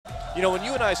You know, when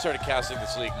you and I started casting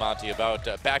this league, Monty, about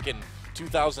back in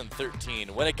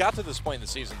 2013, when it got to this point in the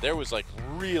season, there was like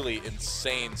really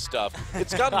insane stuff.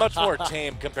 It's gotten much more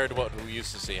tame compared to what we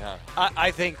used to see, huh? I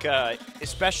think,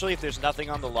 especially if there's nothing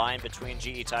on the line between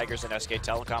GE Tigers and SK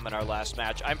Telecom in our last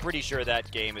match, I'm pretty sure that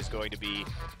game is going to be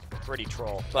pretty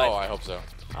troll. But, oh, I hope so.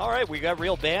 All right, we got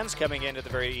real bands coming in at the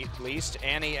very least.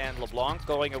 Annie and LeBlanc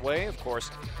going away, of course.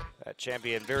 That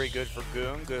champion very good for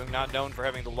Goong. Goong not known for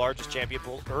having the largest champion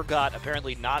pool. Urgot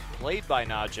apparently not played by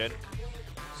Najin.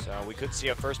 So we could see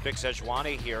a first pick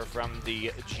Sejuani here from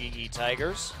the GE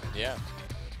Tigers. Yeah.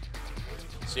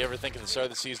 So you ever think at the start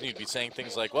of the season you'd be saying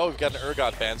things like, well, we've got an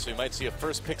Urgot ban, so we might see a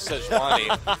first pick Sejuani.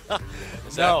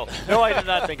 No, I did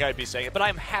not think I'd be saying it, but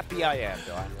I'm happy I am,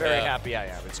 though. I'm very happy I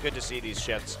am. It's good to see these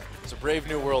shifts. It's a brave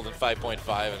new world in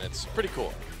 5.5, and it's pretty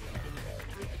cool.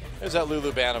 There's that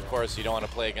Lulu ban, of course. You don't want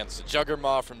to play against the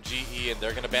Juggermaw from GE, and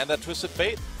they're going to ban that Twisted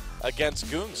Fate against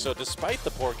Goong. So despite the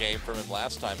poor game from him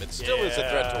last time, it still is a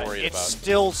threat to worry about. It's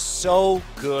still so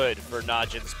good for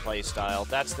Najin's playstyle.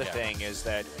 That's the thing, is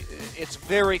that it's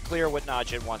very clear what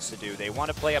Najin wants to do. They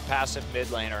want to play a passive mid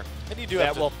laner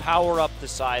that will power up the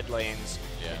side lanes.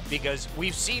 Yeah. Because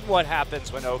we've seen what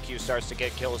happens when OQ starts to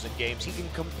get kills in games. He can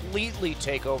completely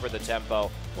take over the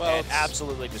tempo and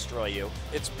absolutely destroy you.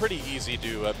 It's pretty easy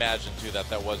to imagine, too, that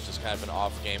that was just kind of an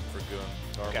off game for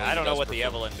Goong. Okay, I don't know what the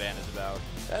Evelyn ban is about.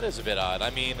 That is a bit odd. I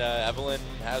mean, Evelyn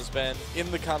has been in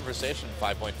the conversation,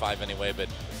 5.5 anyway, but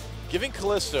giving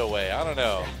Callisto away, I don't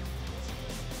know.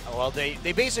 Well, they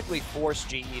basically forced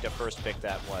GE to first pick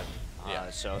that one.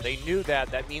 So they knew that.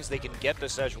 That means they can get the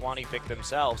Sejuani pick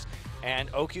themselves.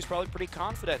 And OQ's probably pretty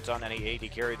confident on any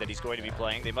AD carry that he's going to be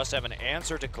playing. They must have an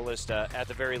answer to Callista at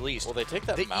the very least. Well, they take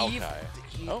that Maokai.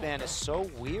 The Eve ban is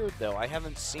so weird, though. I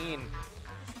haven't seen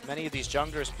many of these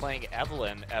junglers playing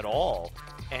Evelyn at all.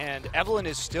 And Evelyn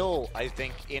is still, I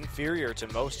think, inferior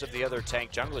to most of the other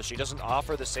tank junglers. She doesn't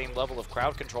offer the same level of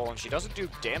crowd control, and she doesn't do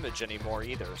damage anymore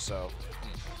either, so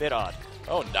bit odd.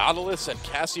 Oh, Nautilus and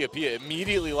Cassiopeia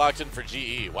immediately locked in for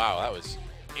GE. Wow, that was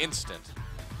instant.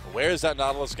 Where is that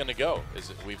Nautilus going to go?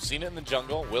 We've seen it in the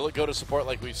jungle. Will it go to support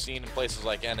like we've seen in places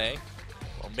like NA?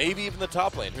 Or maybe even the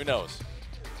top lane, who knows?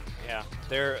 Yeah,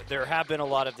 there have been a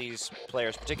lot of these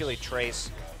players, particularly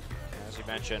Trace, as you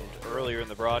mentioned earlier in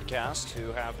the broadcast,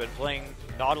 who have been playing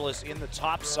Nautilus in the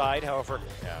top side. However,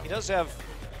 he does have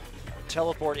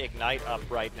Teleport Ignite up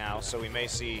right now, so we may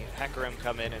see Hecarim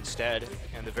come in instead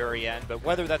in the very end. But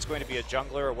whether that's going to be a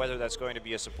jungler or whether that's going to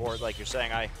be a support, like you're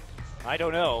saying, I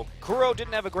don't know. Kuro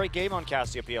didn't have a great game on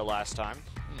Cassiopeia last time.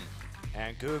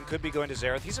 And Goong could be going to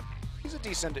Xerath. He's a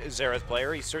decent Xerath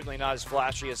player. He's certainly not as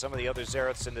flashy as some of the other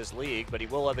Xeraths in this league, but he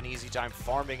will have an easy time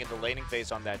farming in the laning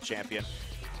phase on that champion.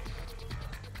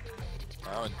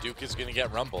 Oh, and Duke is going to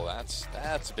get Rumble. That's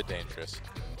a bit dangerous.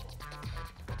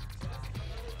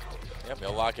 Yep,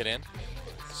 they'll lock it in.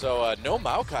 So no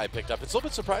Maokai picked up. It's a little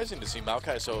bit surprising to see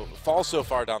Maokai fall so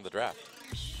far down the draft.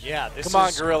 Yeah, this Come on,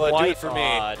 is Gorilla, quite do it for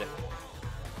odd. me.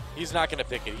 He's not going to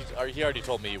pick it. He already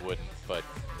told me he wouldn't, but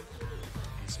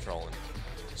he's trolling.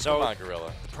 So come on,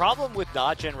 Gorilla. The problem with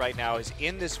Najin right now is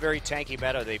in this very tanky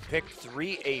meta, they picked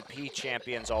 3 AP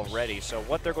champions already. So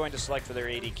what they're going to select for their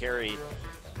AD carry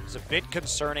is a bit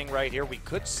concerning right here. We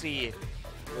could see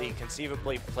Lee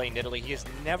conceivably play Nidalee. He has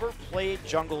never played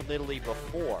jungle Nidalee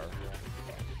before.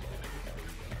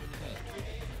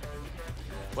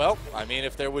 Well, I mean,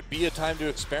 if there would be a time to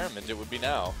experiment, it would be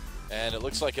now. And it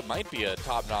looks like it might be a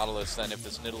top Nautilus then if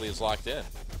this Nidalee is locked in.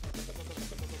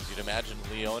 You'd imagine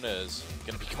Leona is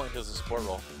going to be going as a support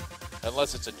role.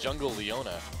 Unless it's a jungle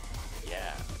Leona.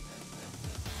 Yeah.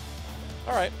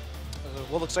 All right.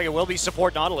 Well, looks like it will be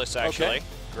support Nautilus, actually. Okay,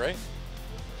 great.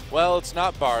 Well, it's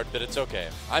not Bard, but it's okay.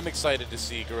 I'm excited to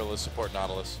see Gorilla support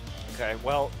Nautilus. Okay,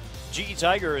 well, GE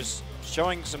Tigers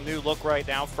showing some new look right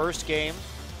now. First game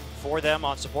for them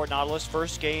on support Nautilus.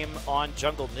 First game on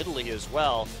jungle Nidalee as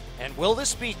well. And will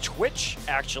this be Twitch,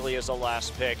 actually, as a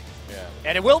last pick? Yeah.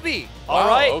 And it will be. Wow, All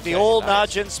right, okay, the old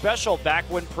nice. Najin special. Back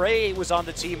when Prey was on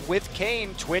the team with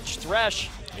Kane, Twitch, Thresh.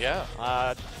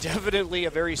 Yeah. Definitely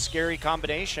a very scary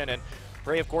combination. And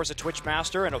Prey, of course, a Twitch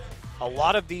master. And a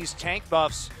lot of these tank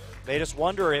buffs made us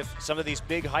wonder if some of these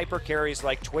big hyper carries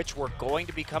like Twitch were going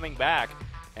to be coming back.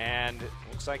 And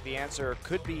looks like the answer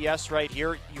could be yes right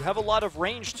here. You have a lot of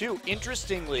range, too.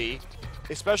 Interestingly,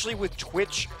 especially with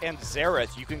Twitch and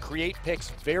Xerath, you can create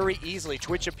picks very easily.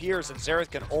 Twitch appears and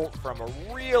Xerath can ult from a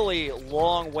really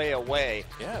long way away.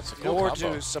 Yeah, it's a in cool order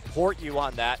combo. to support you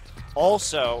on that.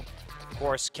 Also, of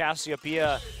course,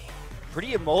 Cassiopeia,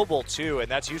 pretty immobile too,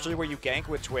 and that's usually where you gank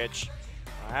with Twitch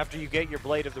after you get your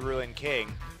Blade of the Ruined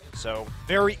King. So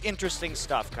very interesting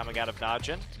stuff coming out of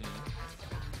Najin.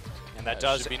 And that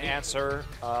does answer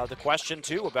the question,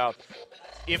 too, about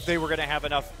if they were going to have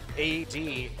enough AD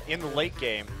in the late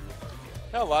game.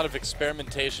 A lot of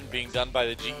experimentation being done by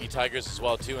the GE Tigers as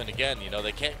well, too. And again, you know,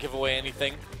 they can't give away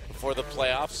anything before the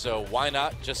playoffs, so why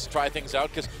not just try things out?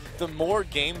 Because the more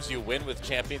games you win with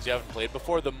champions you haven't played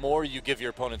before, the more you give your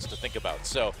opponents to think about.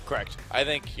 So correct. I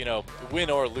think, you know, win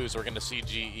or lose, we're going to see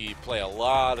GE play a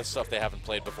lot of stuff they haven't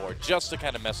played before, just to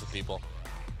kind of mess with people.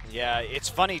 Yeah, it's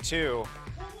funny, too.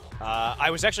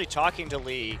 I was actually talking to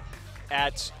Lee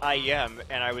at IEM,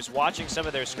 and I was watching some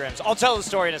of their scrims. I'll tell the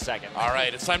story in a second. All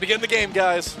right, it's time to get in the game,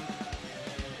 guys.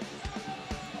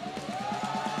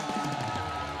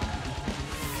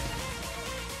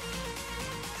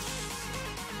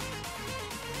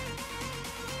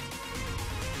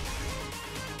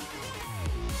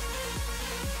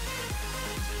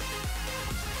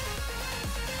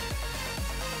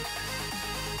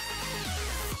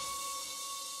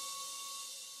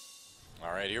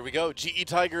 All right, here we go. GE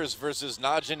Tigers versus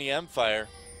Najin e-mFire.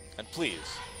 And please,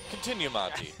 continue,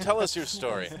 Monty. Tell us your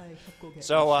story.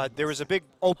 So there was a big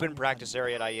open practice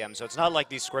area at IEM, so it's not like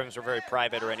these scrims were very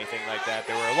private or anything like that.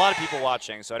 There were a lot of people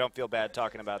watching, so I don't feel bad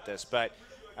talking about this. But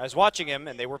I was watching him,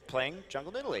 and they were playing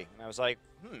Jungle Nidalee. And I was like,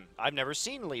 I've never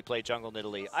seen Lee play Jungle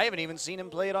Nidalee. I haven't even seen him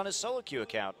play it on his solo queue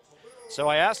account. So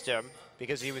I asked him,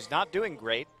 because he was not doing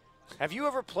great, have you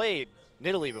ever played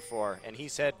Nidalee before? And he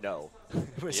said no.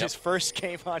 It was his first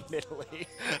game on Nidalee.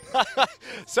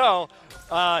 So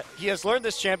he has learned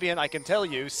this champion, I can tell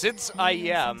you, since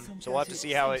IEM. So we'll have to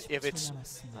see how if it's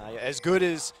as good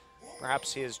as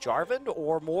perhaps his Jarvan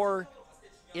or more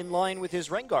in line with his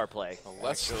Rengar play.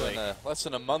 Less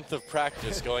than a month of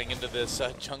practice going into this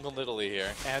Jungle Nidalee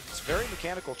here. And it's a very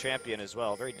mechanical champion as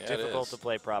well. Very difficult to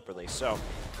play properly. So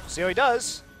see how he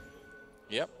does.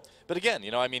 Yep. But again,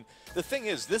 you know, I mean, the thing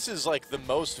is, this is like the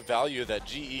most value that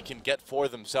GE can get for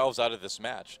themselves out of this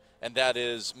match, and that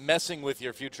is messing with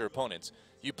your future opponents.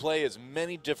 You play as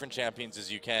many different champions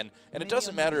as you can, and it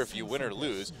doesn't matter if you win or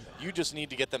lose. You just need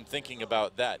to get them thinking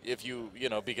about that. If you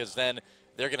know, because then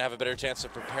they're going to have a better chance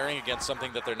of preparing against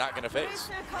something that they're not going to face.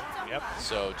 Yep.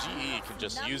 So GE can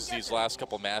just use these last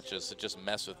couple matches to just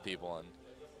mess with people, and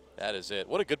that is it.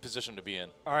 What a good position to be in.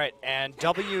 All right, and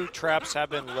W traps have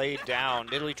been laid down.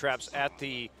 Nidalee traps at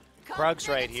the Krugs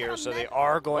right here, so they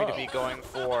are going to be going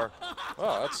for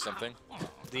that's something.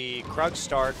 The Krug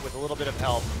start with a little bit of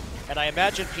help. And I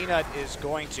imagine Peanut is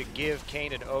going to give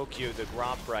Kane and OQ the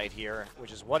Gromp right here,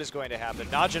 which is what is going to happen.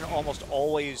 Najin almost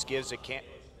always gives a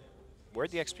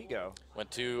Where'd the XP go? Went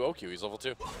to OQ. He's level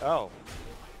 2.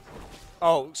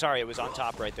 Oh, sorry, it was on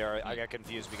top right there. I got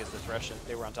confused because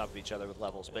they were on top of each other with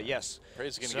levels. But yes.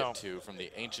 Praise is going to get 2 from the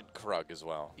Ancient Krug as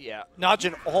well. Yeah,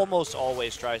 Najin almost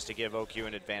always tries to give OQ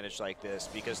an advantage like this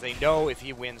because they know if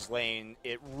he wins lane,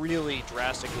 it really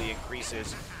drastically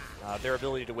increases their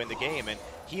ability to win the game. And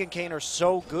he and Kane are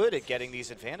so good at getting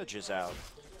these advantages out.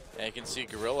 And you can see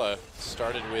Gorilla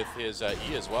started with his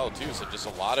E as well, too. So just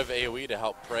a lot of AoE to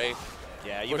help Prey.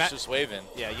 Yeah, push this wave in.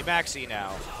 Yeah, you max E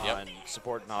now on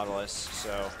support Nautilus,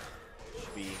 so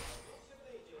should be.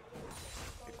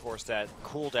 Of course, that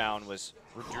cooldown was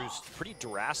reduced pretty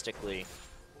drastically.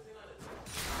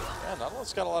 Yeah,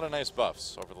 Nautilus got a lot of nice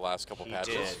buffs over the last couple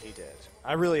patches. He did.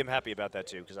 I really am happy about that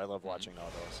too because I love watching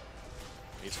Nautilus.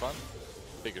 He's fun.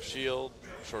 Bigger shield,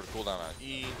 shorter cooldown on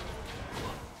E,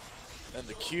 and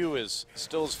the Q is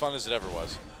still as fun as it ever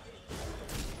was.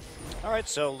 All right,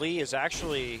 so Lee is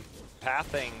actually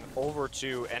pathing over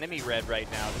to enemy red right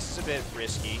now. This is a bit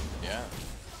risky. Yeah.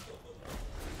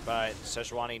 But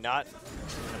Sejuani not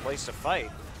in a place to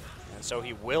fight. And so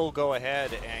he will go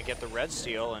ahead and get the red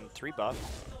steal and 3 buff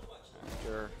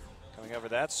after coming over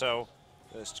that. So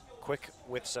just quick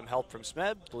with some help from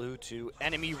Smeb, blue to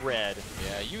enemy red.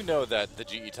 Yeah, you know that the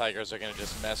GE Tigers are going to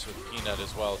just mess with Peanut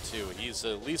as well, too. He's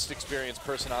the least experienced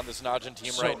person on this Najin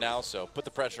team right now, so put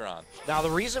the pressure on. Now,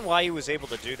 the reason why he was able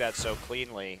to do that so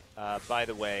cleanly, by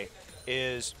the way,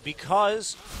 is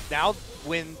because now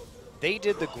when they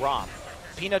did the Gromp,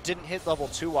 Peanut didn't hit level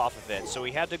 2 off of it, so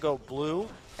he had to go blue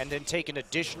and then take an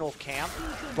additional camp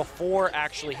before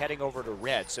actually heading over to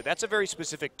red. So that's a very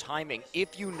specific timing.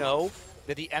 If you know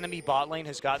that the enemy bot lane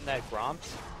has gotten that Gromp,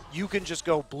 you can just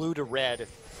go blue to red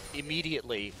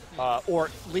immediately, or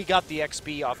Lee got the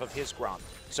XP off of his Gromp.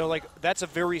 So like that's a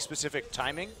very specific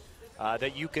timing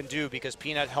that you can do because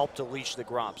Peanut helped to leash the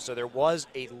Gromp. So there was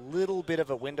a little bit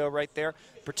of a window right there,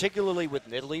 particularly with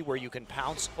Nidalee where you can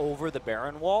pounce over the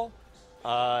Baron wall.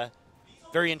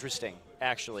 Very interesting,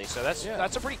 actually. So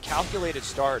that's a pretty calculated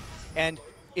start. And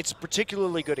it's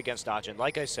particularly good against Najin.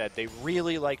 Like I said, they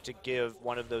really like to give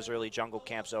one of those early jungle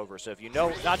camps over. So if you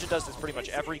know, Najin does this pretty much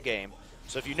every game.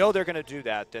 So if you know they're going to do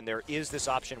that, then there is this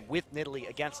option with Nidalee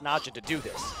against Najin to do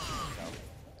this. So,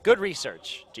 good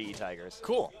research, GE Tigers.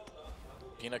 Cool.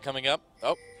 Peanut coming up.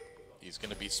 Oh, he's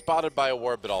going to be spotted by a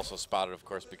ward, but also spotted, of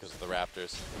course, because of the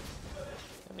Raptors.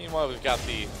 And meanwhile, we've got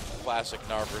the classic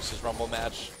Gnar versus Rumble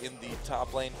match in the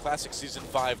top lane. Classic Season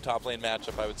 5 top lane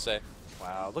matchup, I would say.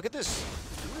 Wow, look at this.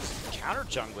 Counter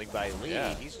jungling by Lee.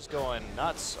 Yeah. He's just going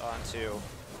nuts onto.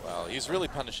 Well, he's really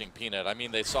punishing Peanut. I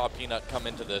mean, they saw Peanut come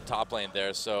into the top lane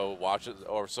there, so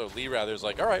Lee rather is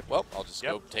like, all right, well, I'll just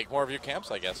go take more of your camps,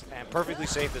 I guess. And perfectly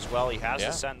safe as well. He has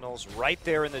the Sentinels right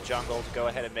there in the jungle to go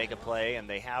ahead and make a play, and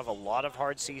they have a lot of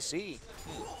hard CC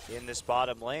in this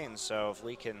bottom lane. So if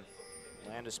Lee can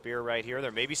land a spear right here,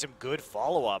 there may be some good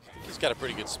follow-up. He's got a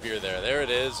pretty good spear there. There it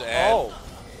is, and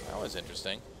that was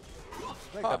interesting. I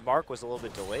think the mark was a little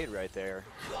bit delayed right there.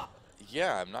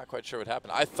 Yeah, I'm not quite sure what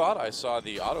happened. I thought I saw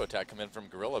the auto attack come in from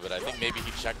Gorilla, but I think maybe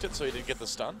he checked it so he didn't get the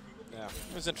stun. Yeah.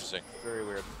 It was interesting. Very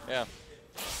weird. Yeah.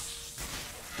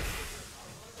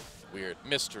 Weird.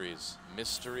 Mysteries.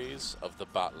 Mysteries of the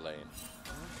bot lane.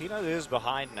 Peanut is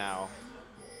behind now.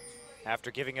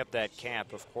 After giving up that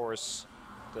camp, of course,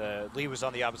 Lee was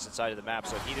on the opposite side of the map,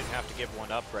 so he didn't have to give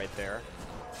one up right there.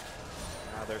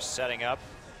 Now they're setting up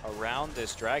around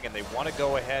this dragon. They want to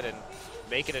go ahead and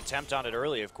make an attempt on it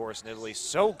early, of course. Nidalee's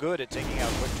so good at taking out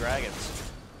quick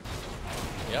dragons.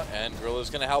 Yeah, and Gorilla's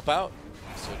going to help out.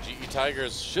 So GE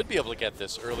Tigers should be able to get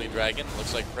this early dragon.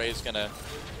 Looks like Prey's going to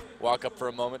walk up for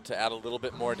a moment to add a little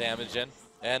bit more damage in.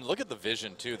 And look at the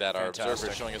vision, too, that our observer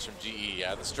is showing us from GE.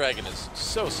 Yeah, this dragon is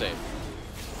so safe.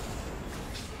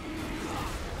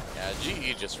 Yeah,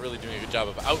 GE just really doing a good job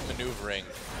of outmaneuvering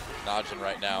Najin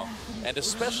right now, and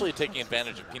especially taking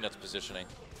advantage of Peanut's positioning.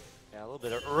 Yeah, a little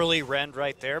bit of early rend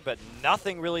right there, but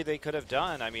nothing really they could have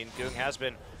done. I mean, Goong has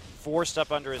been forced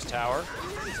up under his tower.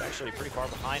 He's actually pretty far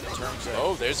behind in terms of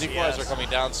Oh, there's Equalizer coming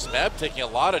down. Smeb taking a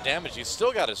lot of damage. He's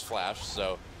still got his flash,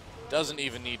 so doesn't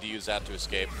even need to use that to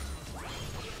escape.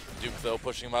 Duke, though,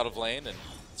 pushing him out of lane, and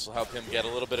this will help him get a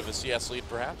little bit of a CS lead,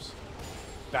 perhaps.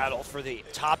 Battle for the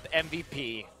top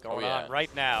MVP going on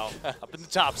right now, up in the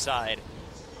top side.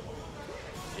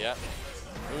 Yeah.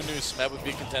 Who knew Smeb would be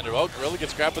a contender? Oh, Gorilla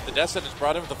gets grabbed with the death sentence,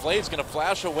 brought in with the flame. He's going to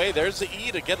flash away. There's the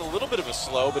E to get a little bit of a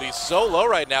slow, but he's so low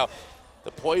right now.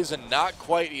 The poison not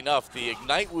quite enough. The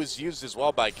ignite was used as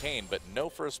well by Kayn, but no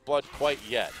first blood quite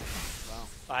yet.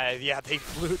 Wow. Yeah, they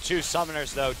blew 2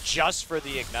 summoners, though, just for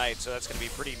the ignite, so that's going to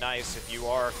be pretty nice if you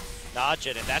are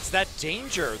Najin. And that's that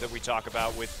danger that we talk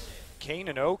about with Kayn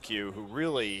and OQ, who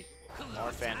really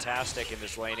are fantastic in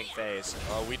this laning phase.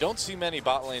 We don't see many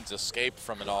bot lanes escape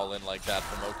from an all-in like that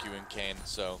from OQ and Kayn,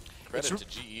 so credit to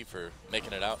GE for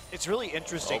making it out. It's really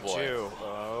interesting, too.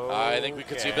 I think we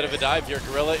could see a bit of a dive here.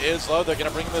 Gorilla is low. They're going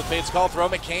to bring him to the Fate's Call. Throw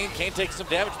him at Kayn. Kayn takes some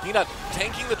damage. Peanut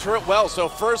tanking the turret well, so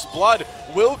first blood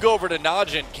will go over to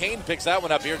Najin. Kayn picks that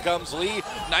one up. Here comes Lee.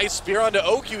 Nice spear onto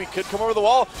OQ. He could come over the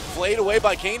wall. Flayed away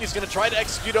by Kayn. He's going to try to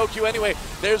execute OQ anyway.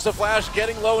 There's the flash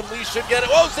getting low, and Lee should get it.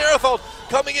 Oh, Zerathald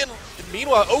coming in.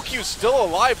 Meanwhile, OQ's still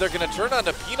alive. They're going to turn on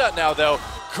to Peanut now, though.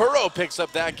 Kuro picks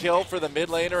up that kill for the mid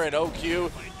laner, and OQ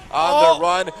on the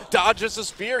run. Dodges the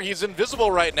spear. He's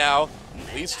invisible right now.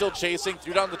 Lee's still chasing.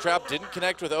 Threw down the trap. Didn't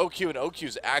connect with OQ, and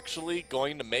OQ's actually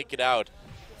going to make it out.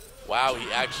 Wow, he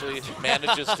actually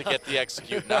manages to get the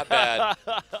execute. Not bad.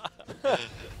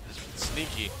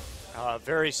 Sneaky.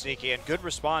 Very sneaky, and good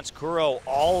response. Kuro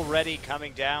already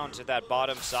coming down to that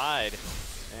bottom side.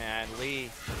 And Lee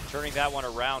turning that one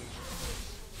around.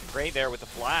 Great there with the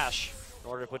flash in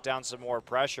order to put down some more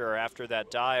pressure after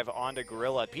that dive onto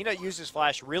Gorilla. Peanut used his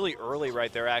flash really early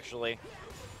right there, actually,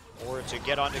 in order to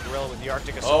get onto Gorilla with the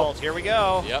Arctic Assault. Here we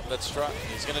go. Yep, let's try.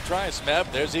 He's going to try. Smeb,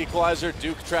 there's the Equalizer.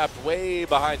 Duke trapped way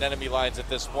behind enemy lines at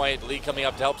this point. Lee coming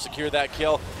up to help secure that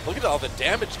kill. Look at all the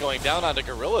damage going down onto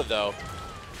Gorilla, though.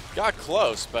 Got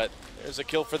close, but there's a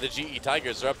kill for the GE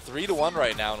Tigers. They're up 3-1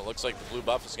 right now, and it looks like the blue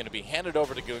buff is going to be handed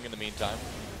over to Goong in the meantime.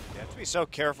 You have to be so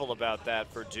careful about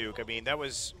that for Duke. I mean, that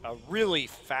was a really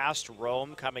fast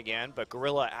roam coming in, but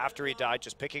Gorilla, after he died,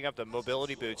 just picking up the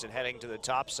mobility boots and heading to the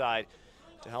top side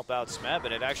to help out Smeb,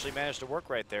 and it actually managed to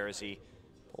work right there as he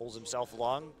pulls himself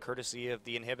along, courtesy of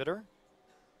the inhibitor.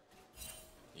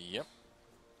 Yep.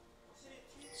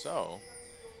 So,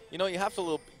 you know, you have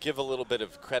to give a little bit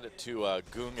of credit to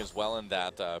Goong as well in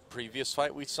that previous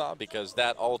fight we saw, because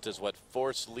that ult is what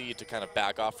forced Lee to kind of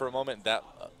back off for a moment, and that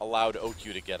allowed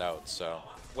OQ to get out, so.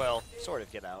 Well, sort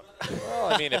of get out.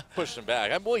 Well, I mean, it pushed him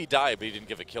back. Well, he died, but he didn't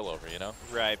give a kill over, you know?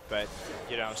 Right, but,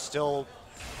 you know, still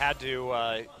had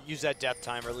to use that death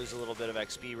timer, lose a little bit of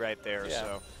XP right there. Yeah.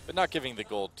 So, but not giving the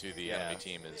gold to the enemy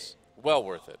team is well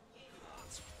worth it.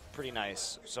 Pretty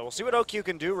nice. So we'll see what OQ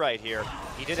can do right here.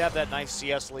 He did have that nice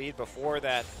CS lead before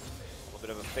that. A little bit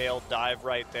of a failed dive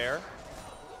right there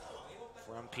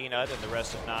from Peanut and the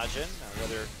rest of Najin.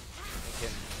 Whether he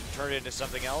can turn it into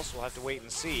something else, we'll have to wait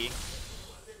and see.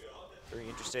 Very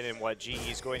interested in what GE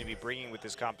is going to be bringing with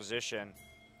this composition.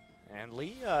 And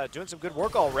Lee doing some good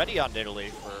work already on Nidalee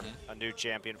for a new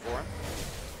champion for him.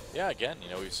 Yeah, again, you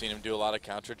know, we've seen him do a lot of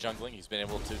counter jungling. He's been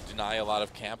able to deny a lot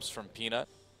of camps from Peanut.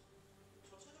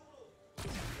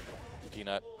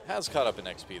 Peanut has caught up in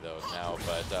XP though now,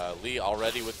 but Lee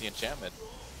already with the enchantment.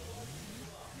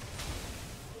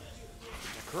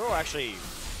 Kuro actually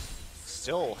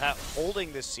still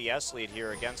holding this CS lead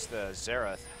here against the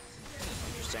Xerath.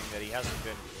 Interesting that he hasn't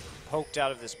been poked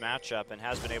out of this matchup and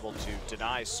has been able to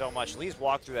deny so much. Lee's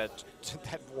walked through that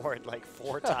ward like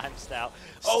 4 times now.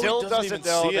 Still doesn't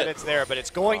know that it's there, but it's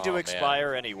going to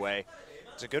expire anyway.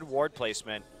 It's a good ward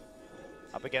placement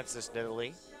up against this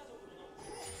Nidalee.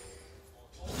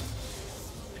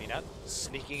 Peanut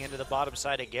sneaking into the bottom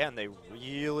side again. They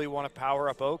really want to power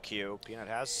up OQ. Peanut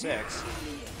has 6.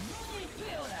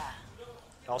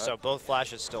 Also, both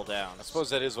flashes still down. I suppose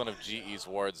that is one of GE's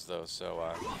wards, though, so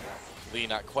Lee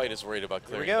not quite as worried about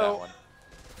clearing that one.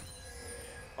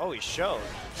 Oh, he showed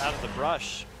out of the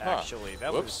brush, actually.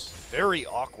 That was very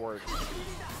awkward.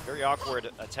 Very awkward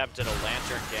attempt at a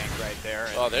lantern gank right there.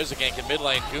 Oh, there's a gank in mid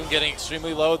lane. Goon getting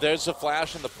extremely low. There's the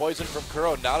flash and the poison from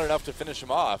Kuro. Not enough to finish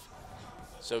him off.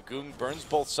 So Goon burns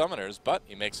both summoners, but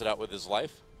he makes it out with his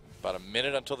life. About a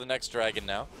minute until the next dragon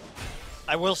now.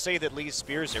 I will say that Lee's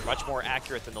spears are much more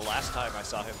accurate than the last time I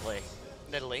saw him play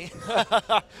Nidalee.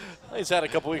 He's had a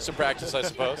couple weeks of practice, I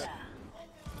suppose.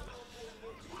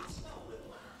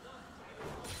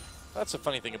 That's the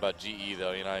funny thing about GE,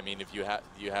 though. You know, I mean, if you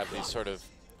have these sort of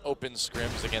open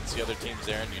scrims against the other teams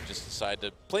there, and you just decide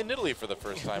to play Nidalee for the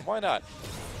first time, why not?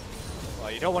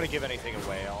 Well, you don't want to give anything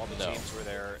away. All the teams were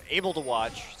there, able to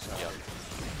watch. So.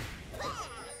 Yep.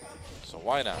 So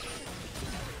why not?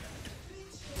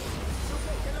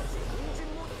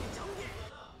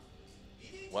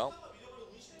 Well,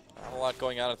 not a lot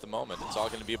going on at the moment. It's all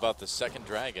going to be about the second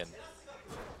dragon.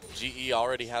 GE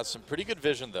already has some pretty good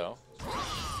vision, though.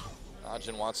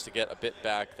 Najin wants to get a bit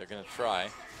back. They're going to try.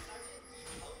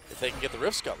 If they can get the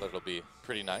Rift Scuttler, it'll be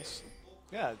pretty nice.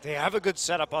 Yeah, they have a good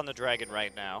setup on the dragon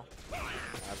right now.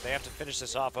 They have to finish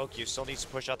this off. OQ still needs to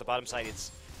push out the bottom side.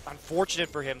 It's unfortunate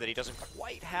for him that he doesn't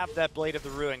quite have that Blade of the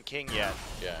Ruined King yet.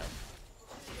 Yeah.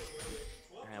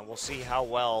 And we'll see how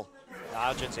well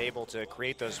Najin's able to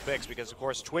create those picks, because of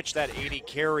course Twitch, that 80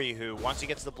 carry, who once he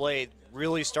gets the blade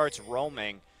really starts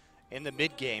roaming in the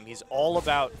mid game. He's all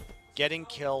about getting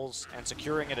kills and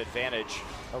securing an advantage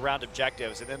around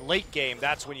objectives, and then late game,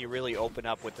 that's when you really open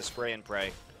up with the spray and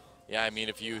pray. Yeah, I mean,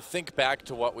 if you think back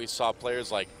to what we saw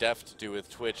players like Deft do with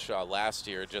Twitch last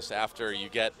year, just after you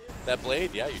get that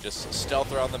blade, yeah, you just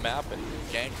stealth around the map and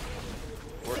gank.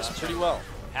 Works pretty well.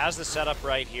 Has the setup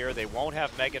right here. They won't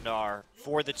have Mega Gnar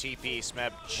for the TP.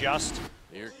 Smeb just...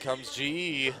 Here comes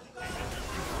GE.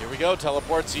 Here we go,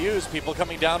 teleports used. People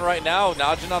coming down right now.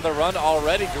 Najin on the run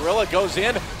already. Gorilla goes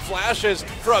in, flashes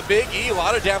for a big E. A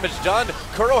lot of damage done.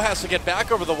 Kuro has to get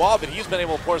back over the wall, but he's been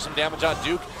able to pour some damage on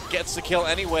Duke. Gets the kill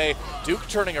anyway. Duke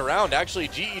turning around. Actually,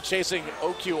 GE chasing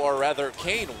OQ, or rather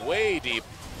Kane, way deep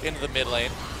into the mid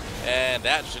lane. And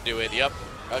that should do it. Yep,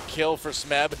 a kill for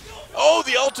Smeb. Oh,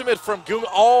 the ultimate from Goon,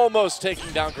 almost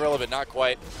taking down Gorilla, but not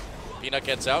quite. Peanut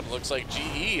gets out. Looks like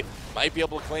GE might be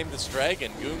able to claim this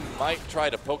dragon. Goon might try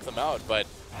to poke them out, but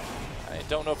I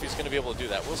don't know if he's going to be able to do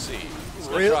that. We'll see. He's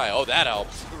going to try. Oh, that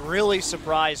helped. Really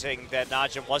surprising that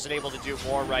Najin wasn't able to do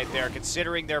more right there,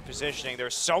 considering their positioning.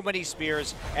 There's so many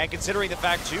spears, and considering the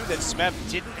fact, too, that Smeb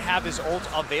didn't have his ult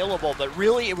available, but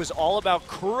really it was all about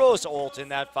Kuro's ult in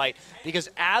that fight, because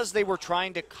as they were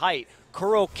trying to kite,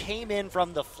 Kuro came in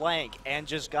from the flank and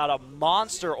just got a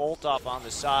monster ult off on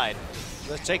the side.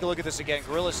 Let's take a look at this again.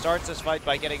 Gorilla starts this fight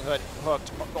by getting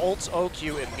hooked. Ults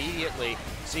OQ immediately.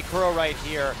 See Kuro right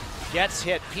here. Gets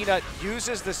hit. Peanut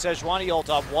uses the Sejuani ult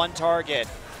on one target,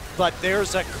 but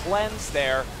there's a cleanse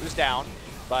there. Who's down,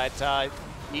 but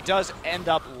he does end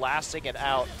up lasting it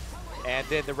out. And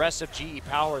then the rest of GE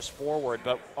powers forward,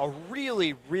 but a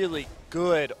really, really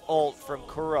good ult from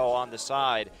Kuro on the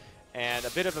side. And a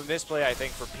bit of a misplay, I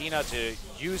think, for Peanut to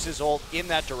use his ult in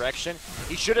that direction.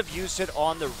 He should have used it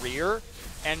on the rear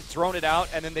and thrown it out,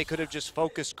 and then they could have just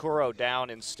focused Kuro down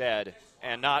instead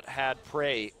and not had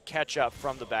Prey catch up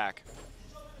from the back.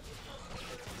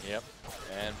 Yep,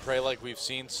 and Prey, like we've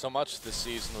seen so much this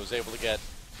season, was able to get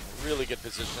really good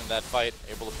position in that fight.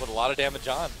 Able to put a lot of damage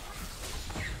on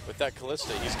with that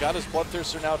Kalista. He's got his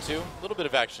Bloodthirster now too. A little bit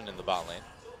of action in the bot lane.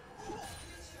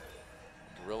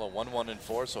 Gorilla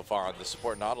 1-1-4 so far on the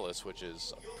support Nautilus, which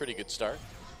is a pretty good start.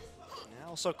 Yeah,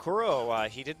 also Kuro,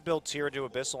 he didn't build tier into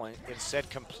Abyssal, and instead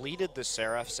completed the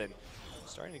Seraphs and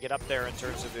starting to get up there in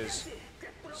terms of his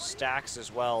stacks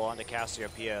as well onto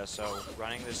Cassiopeia. So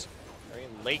running this very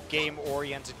late game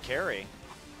oriented carry.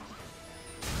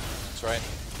 That's right.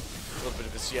 A little bit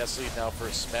of a CS lead now for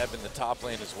Smeb in the top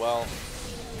lane as well.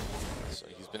 So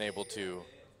he's been able to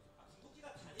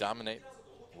dominate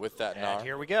with that Gnar. And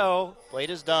here we go. Blade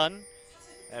is done.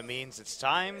 That means it's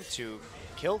time to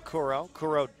kill Kuro.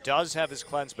 Kuro does have his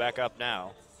cleanse back up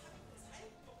now.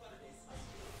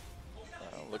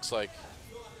 Looks like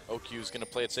OQ is going to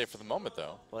play it safe for the moment,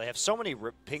 though. Well, they have so many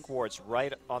pink wards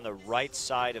right on the right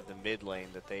side of the mid lane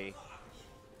that they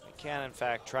can, in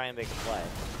fact, try and make a play.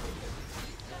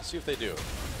 Let's see if they do.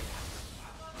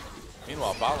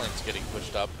 Meanwhile, bot lane's getting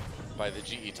pushed up by the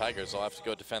GE Tigers. They'll have to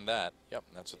go defend that. Yep,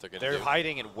 that's what they're going to do. They're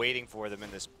hiding and waiting for them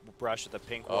in this brush of the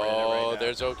pink ward. Oh,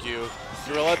 there's OQ.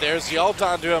 Gorilla, there's the ult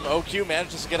onto him. OQ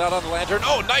manages to get out on the lantern.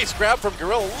 Oh, nice grab from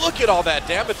Gorilla. Look at all that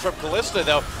damage from Kalista,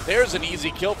 though. There's an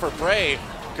easy kill for Prey.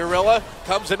 Gorilla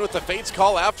comes in with the Fate's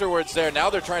Call afterwards there.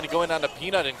 Now they're trying to go in onto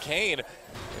Peanut and Kane. It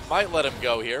might let him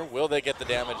go here. Will they get the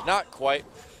damage? Not quite,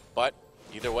 but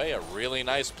either way, a really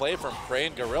nice play from Prey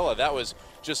and Gorilla. That was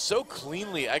just so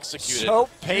cleanly executed. So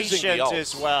patient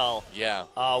as well. Yeah.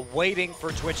 Waiting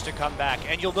for Twitch to come back.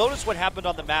 And you'll notice what happened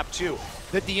on the map too,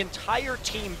 that the entire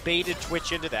team baited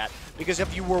Twitch into that. Because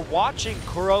if you were watching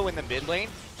Kuro in the mid lane,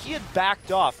 he had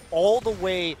backed off all the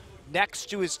way next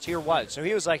to his tier 1. So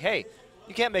he was like, hey,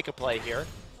 you can't make a play here.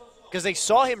 Because they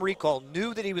saw him recall,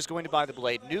 knew that he was going to buy the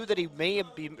blade, knew that he may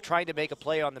be trying to make a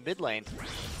play on the mid lane.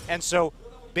 And so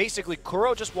basically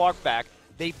Kuro just walked back.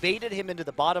 They baited him into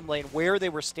the bottom lane where they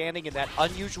were standing in that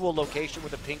unusual location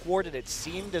with a pink ward, and it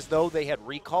seemed as though they had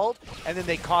recalled, and then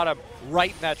they caught him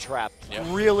right in that trap. Yep.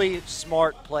 Really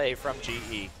smart play from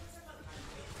GE.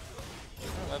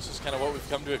 Well, that's just kind of what we've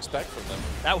come to expect from them.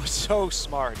 That was so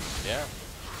smart. Yeah.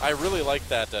 I really like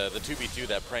that the 2v2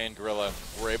 that Prey and Gorilla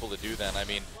were able to do then. I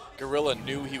mean, Gorilla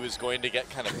knew he was going to get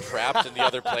kind of trapped in the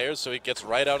other players, so he gets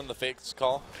right out in the Fate's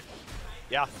Call.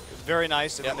 Yeah, very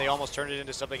nice, and then they almost turned it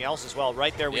into something else as well.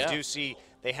 Right there we do see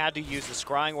they had to use the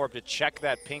Scrying Orb to check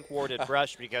that pink warded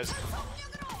brush because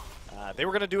they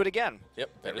were going to do it again. Yep,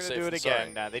 they were going to do it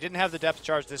again. They didn't have the depth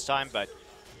charge this time, but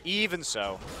even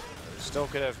so, still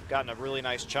could have gotten a really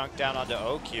nice chunk down onto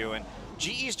OQ, and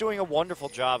GE's doing a wonderful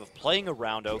job of playing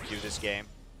around OQ this game.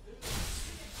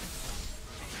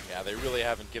 Yeah, they really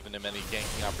haven't given him any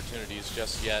ganking opportunities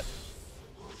just yet.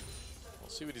 We'll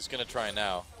see what he's going to try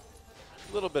now.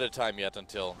 A little bit of time yet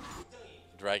until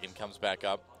Dragon comes back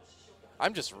up.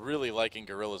 I'm just really liking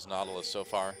Gorilla's Nautilus so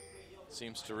far.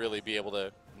 Seems to really be able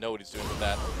to know what he's doing with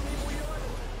that.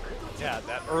 Yeah,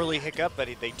 that early hiccup, but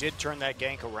they did turn that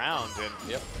gank around, and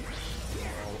yep.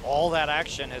 All that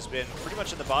action has been pretty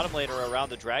much in the bottom lane or around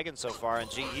the Dragon so far, and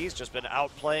GE's just been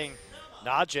outplaying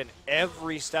Najin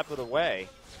every step of the way.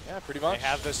 Yeah, pretty much. They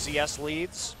have the CS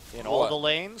leads in all the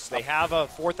lanes. They have a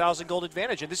 4,000 gold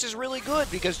advantage, and this is really good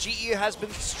because GE has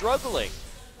been struggling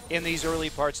in these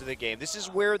early parts of the game. This is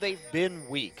where they've been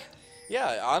weak.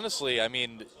 Yeah, honestly, I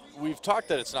mean, we've talked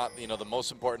that it's not, the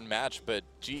most important match, but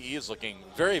GE is looking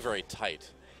very, very tight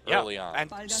early on.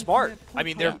 And smart. I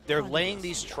mean, they're laying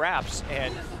these traps,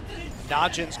 and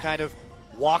Najin's kind of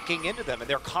walking into them, and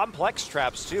they're complex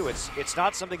traps too. It's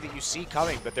not something that you see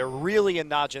coming, but they're really in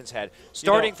Najin's head.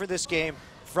 Starting for this game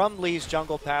from Lee's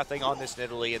jungle pathing on this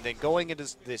Nidalee, and then going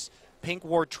into this pink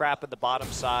ward trap at the bottom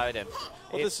side, and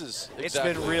it's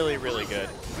been really, really good.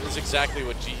 It's exactly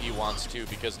what GE wants to,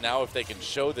 because now if they can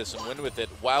show this and win with it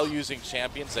while using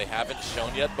champions they haven't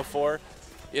shown yet before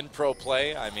in pro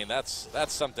play, I mean that's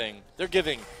something they're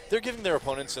giving their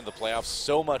opponents in the playoffs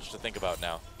so much to think about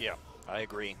now. Yeah, I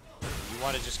agree. You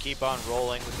want to just keep on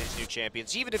rolling with these new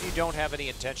champions, even if you don't have any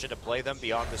intention to play them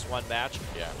beyond this one match.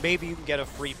 Yeah. Maybe you can get a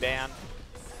free ban,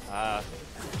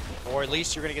 or at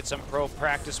least you're going to get some pro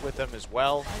practice with them as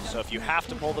well. So if you have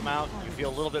to pull them out, you feel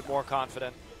a little bit more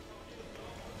confident.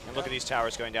 And look at these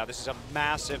towers going down. This is a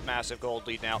massive, massive gold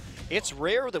lead now. It's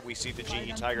rare that we see the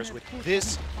GE Tigers with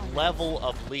this level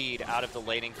of lead out of the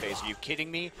laning phase. Are you kidding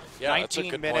me? Yeah,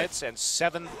 19 minutes and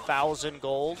 7,000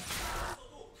 gold.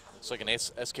 It's like an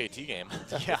SKT game.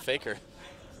 Yeah. Faker.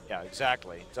 Yeah,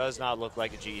 exactly. It does not look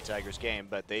like a GE Tigers game,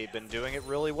 but they've been doing it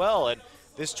really well. And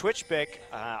this Twitch pick,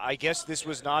 I guess this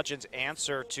was Najin's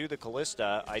answer to the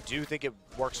Kalista. I do think it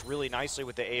works really nicely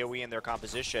with the AoE in their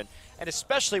composition, and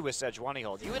especially with Sejuani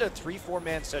ult. You hit a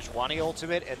 3-4-man Sejuani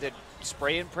ultimate and then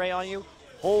spray and pray on you,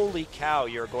 holy cow,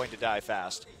 you're going to die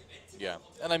fast. Yeah,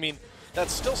 and I mean,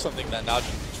 that's still something that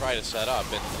Najin can try to set up,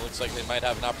 and it looks like they might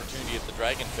have an opportunity at the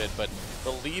Dragon Pit, but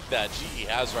the lead that GE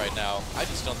has right now, I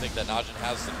just don't think that Najin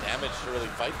has the damage to really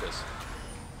fight this.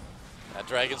 That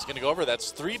Dragon's going to go over.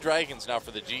 That's 3 Dragons now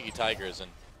for the GE Tigers,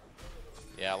 and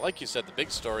yeah, like you said, the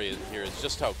big story here is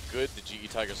just how good the GE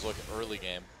Tigers look early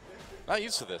game. Not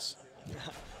used to this.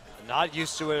 Not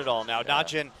used to it at all. Now,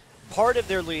 Najin, part of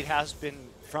their lead has been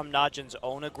from Najin's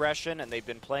own aggression, and they've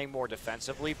been playing more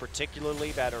defensively,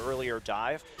 particularly that earlier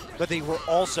dive, but they were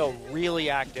also really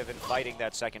active in fighting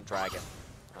that second Dragon.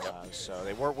 So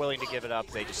they weren't willing to give it up.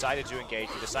 They decided to engage.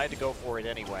 They decided to go for it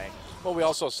anyway. Well, we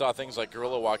also saw things like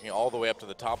Gorilla walking all the way up to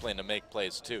the top lane to make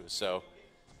plays too, so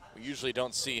we usually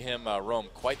don't see him roam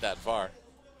quite that far.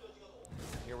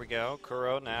 Here we go.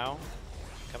 Kuro now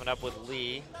coming up with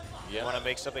Lee. Yeah. Want to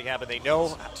make something happen. They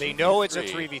know it's a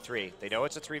 3v3. They know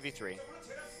it's a 3v3.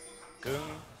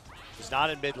 Goong is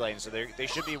not in mid lane, so they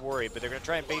should be worried, but they're going to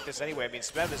try and bait this anyway. I mean,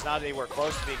 Smeb is not anywhere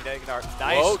close to being Negnar.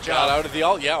 Nice job. Got out of the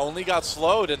ult. Yeah, only got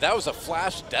slowed, and that was a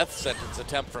flash death sentence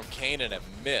attempt from Kane, and it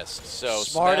missed. So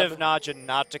smart of Najin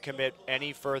not to commit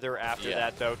any further after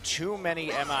that, though. Too many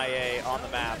MIA on the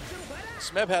map.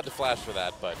 Smeb had to flash for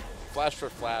that, but flash for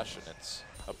flash, and it's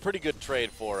a pretty good trade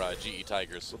for GE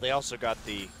Tigers. Well, they also got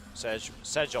the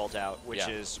Sej ult out, which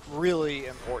is really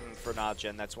important for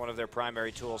Najin. That's one of their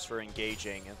primary tools for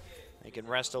engaging. And they can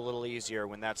rest a little easier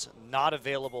when that's not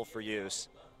available for use.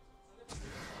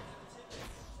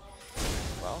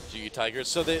 Well, GE Tigers,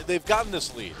 so they've gotten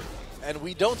this lead, and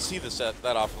we don't see this that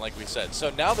often, like we said. So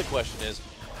now the question is,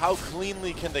 how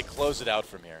cleanly can they close it out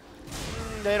from here?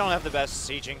 They don't have the best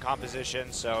sieging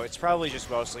composition, so it's probably just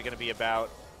mostly going to be about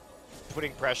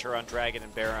putting pressure on Dragon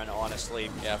and Baron,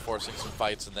 honestly. Yeah, forcing some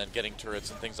fights and then getting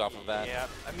turrets and things off of that. Yeah,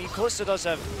 I mean, Kalista does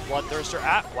have Bloodthirster.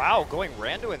 Wow, going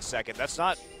Rando in second. That's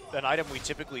not an item we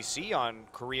typically see on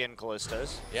Korean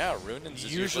Kalistas. Yeah, Runins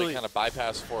is usually kind of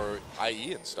bypass for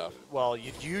IE and stuff. Well,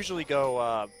 you'd usually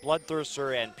go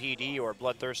Bloodthirster and PD or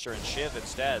Bloodthirster and Shiv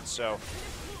instead, so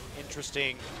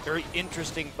interesting, very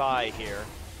interesting buy here.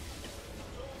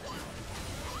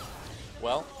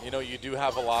 Well, you know, you do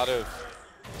have a lot of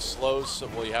slows.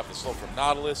 Well, you have the slow from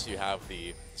Nautilus, you have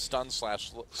the stun /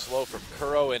 slow from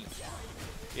Kuro, and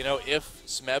you know, if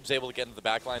Smeb's able to get into the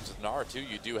back lines with Gnar too,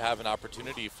 you do have an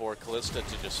opportunity for Kalista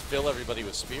to just fill everybody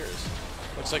with spears.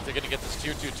 Looks like they're going to get this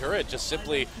tier 2 turret, just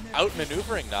simply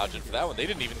outmaneuvering Najin for that one. They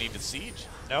didn't even need to siege.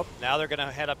 Nope, now they're going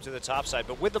to head up to the top side,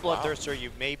 but with the Bloodthirster,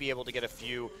 you may be able to get a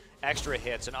few extra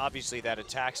hits, and obviously that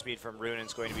attack speed from Runin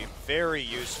is going to be very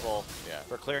useful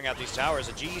for clearing out these towers.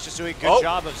 And GE's just doing a good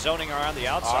job of zoning around the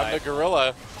outside. On the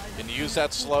Gorilla, going to use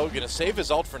that slow, going to save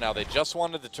his ult for now. They just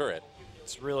wanted the turret.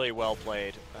 It's really well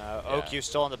played. OQ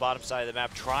still on the bottom side of the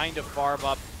map, trying to farm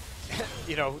up,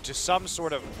 you know, to some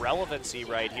sort of relevancy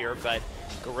right here, but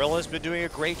Gorilla's been doing a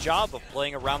great job of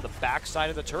playing around the back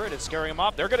side of the turret and scaring him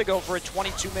off. They're going to go for a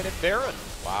 22-minute Baron.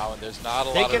 Wow, and there's not a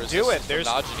lot of resistance from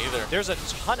Najin either. There's a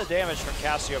ton of damage from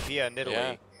Cassiopeia and Nidalee.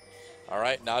 Yeah. All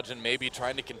right, Najin may be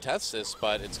trying to contest this,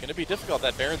 but it's going to be difficult.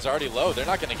 That Baron's already low. They're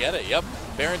not going to get it. Yep,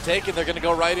 Baron taken. They're going to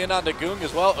go right in onto Goong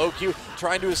as well. OQ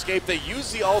trying to escape. They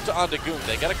use the ult onto Goong.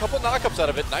 They get a couple knockups out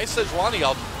of it. Nice Sejuani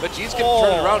ult, but G's going to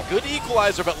turn it around. Good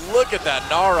equalizer, but look at that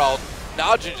Gnar ult.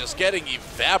 Najin just getting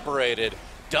evaporated.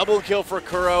 Double kill for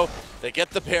Kuro. They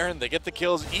get the Baron. They get the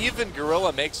kills. Even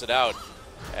Gorilla makes it out.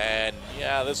 And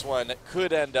yeah, this one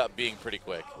could end up being pretty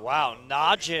quick. Wow,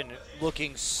 Najin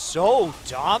looking so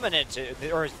dominant,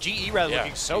 or GE rather,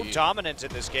 looking so dominant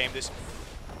in this game. This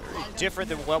very different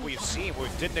than what we've seen. We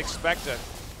didn't expect an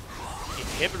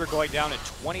inhibitor going down in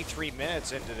 23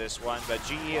 minutes into this one, but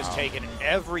GE has taken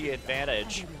every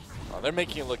advantage. Well, they're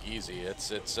making it look easy.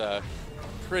 It's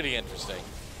pretty interesting.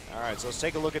 All right, so let's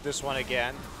take a look at this one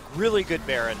again. Really good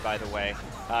Baron, by the way.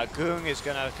 Goong is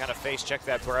going to kind of face check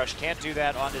that brush. Can't do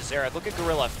that onto Xerath. Look at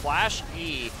Gorilla. Flash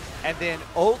E, and then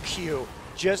OQ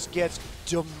just gets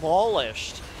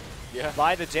demolished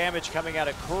by the damage coming out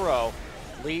of Kuro.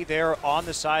 Lee there on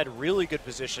the side, really good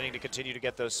positioning to continue to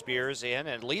get those spears in,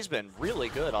 and Lee's been really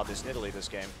good on this Nidalee this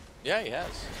game. Yeah, he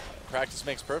has. Practice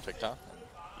makes perfect, huh?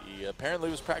 He apparently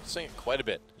was practicing it quite a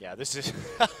bit. Yeah, this is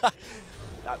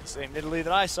not the same Nidalee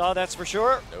that I saw, that's for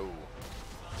sure. No.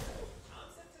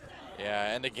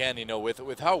 Yeah, and again, you know,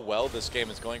 with how well this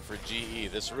game is going for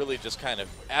GE, this really just kind of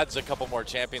adds a couple more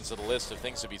champions to the list of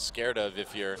things to be scared of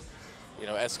if you're, you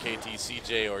know, SKT,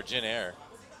 CJ, or Jin Air.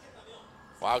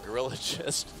 Wow, Gorilla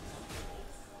just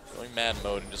going man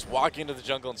mode and just walking into the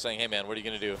jungle and saying, hey man, what are you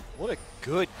going to do? What a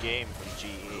good game from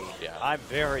GE. Yeah. I'm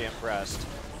very impressed.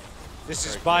 This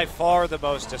is by far the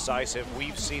most decisive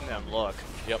we've seen them look.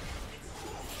 Yep.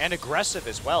 And aggressive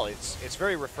as well. It's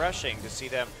very refreshing to see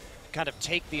them kind of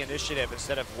take the initiative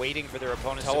instead of waiting for their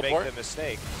opponents to make the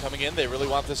mistake. Coming in, they really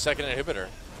want this second inhibitor.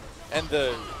 And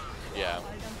yeah.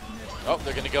 Oh,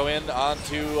 they're going to go in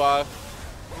onto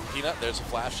Peanut. There's a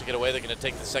flash to get away. They're going to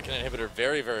take the second inhibitor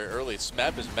very, very early.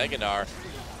 Smeb is Meganar.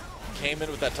 Came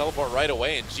in with that teleport right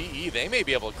away, and GE, they may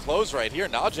be able to close right here.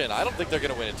 Najin, I don't think they're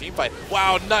going to win a team fight.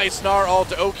 Wow, nice Gnar ult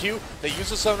to OQ. They use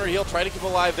the Summoner Heal, try to keep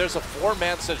him alive. There's a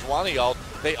 4-man Sejuani ult.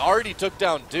 They already took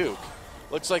down Duke.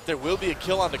 Looks like there will be a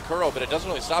kill on the Kuro, but it doesn't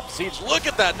really stop the siege. Look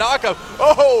at that knockup.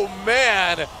 Oh,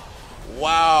 man.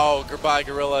 Wow, goodbye,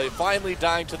 Gorilla. Finally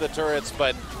dying to the turrets,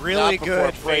 but really not before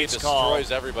good Prey face call.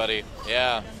 destroys everybody.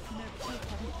 Yeah.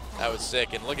 That was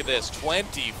sick. And look at this,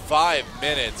 25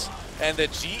 minutes. And the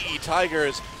GE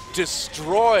Tigers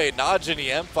destroy Najin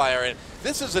e-mFire. And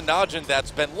this is a Najin that's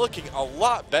been looking a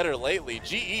lot better lately.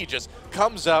 GE just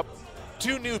comes up,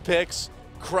 2 new picks,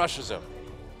 crushes him.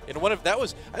 In one of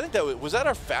was that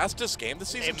our fastest game this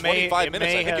season? 25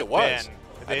 minutes. I think it was.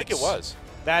 I think it was.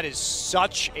 That is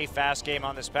such a fast game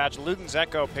on this patch. Luden's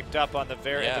Echo picked up on the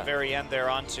at the very end there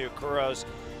onto Kuro's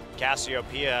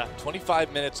Cassiopeia.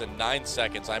 25 minutes and 9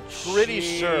 seconds. I'm pretty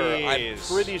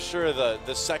sure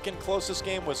the second closest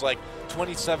game was like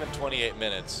 27, 28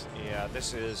 minutes. Yeah,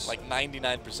 this is like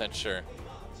 99% sure.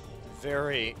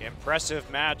 Very impressive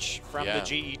match from the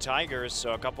GE Tigers.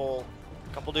 So a couple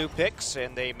new picks,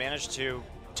 and they managed to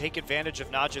take advantage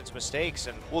of Najin's mistakes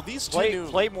and these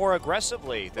play more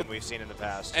aggressively than we've seen in the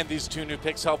past. And these 2 new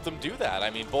picks helped them do that. I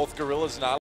mean, both Gorillas and